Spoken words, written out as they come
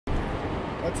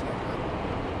That's not good.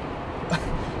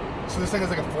 So this thing has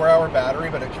like a 4-hour battery,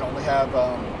 but it can only have,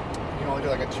 you can only do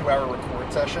like a 2-hour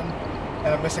record session.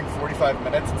 And I'm missing 45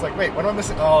 minutes. It's like, wait, what am I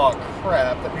missing? Oh,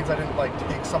 crap. That means I didn't like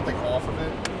take something off of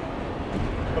it.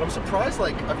 But I'm surprised,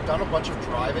 like, I've done a bunch of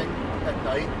driving at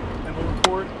night and will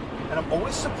record. And I'm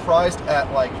always surprised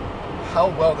at, like, how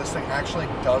well this thing actually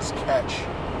does catch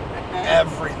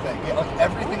everything. Yeah, like,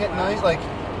 everything at night, like,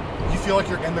 you feel like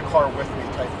you're in the car with me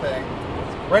type thing.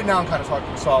 Right now I'm kind of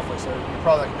talking softly, so you're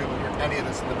probably not going to be able to hear any of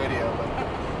this in the video, but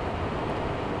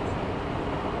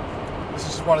this is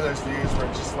just one of those views where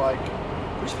it's just like,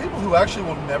 there's people who actually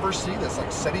will never see this,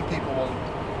 like city people will.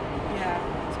 Yeah,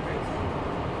 it's crazy.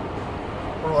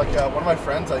 Or like one of my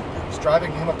friends, I was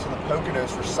driving him up to the Poconos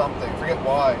for something, I forget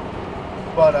why,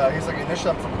 but he's like,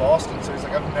 initially I'm from Boston, so he's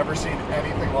like, I've never seen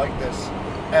anything like this,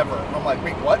 ever. And I'm like,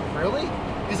 wait, what, really?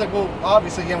 He's like, well,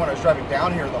 obviously, again, when I was driving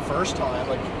down here the first time,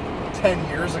 like 10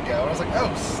 years ago, and I was like,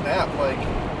 oh, snap, like,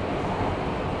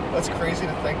 that's crazy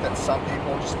to think that some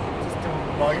people just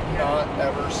might not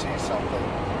ever see something.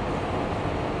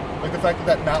 Like the fact that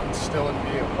that mountain's still in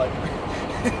view, like,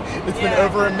 it's been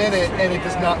over a minute, and it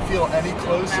does not feel any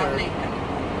closer.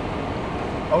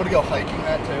 I want to go hiking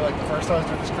that too, like the first time I was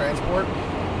doing this transport,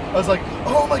 I was like,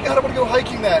 oh my god, I want to go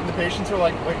hiking that, and the patients were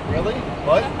like, wait, really?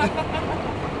 What?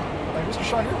 Like, Mr.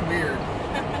 Sean, you're weird.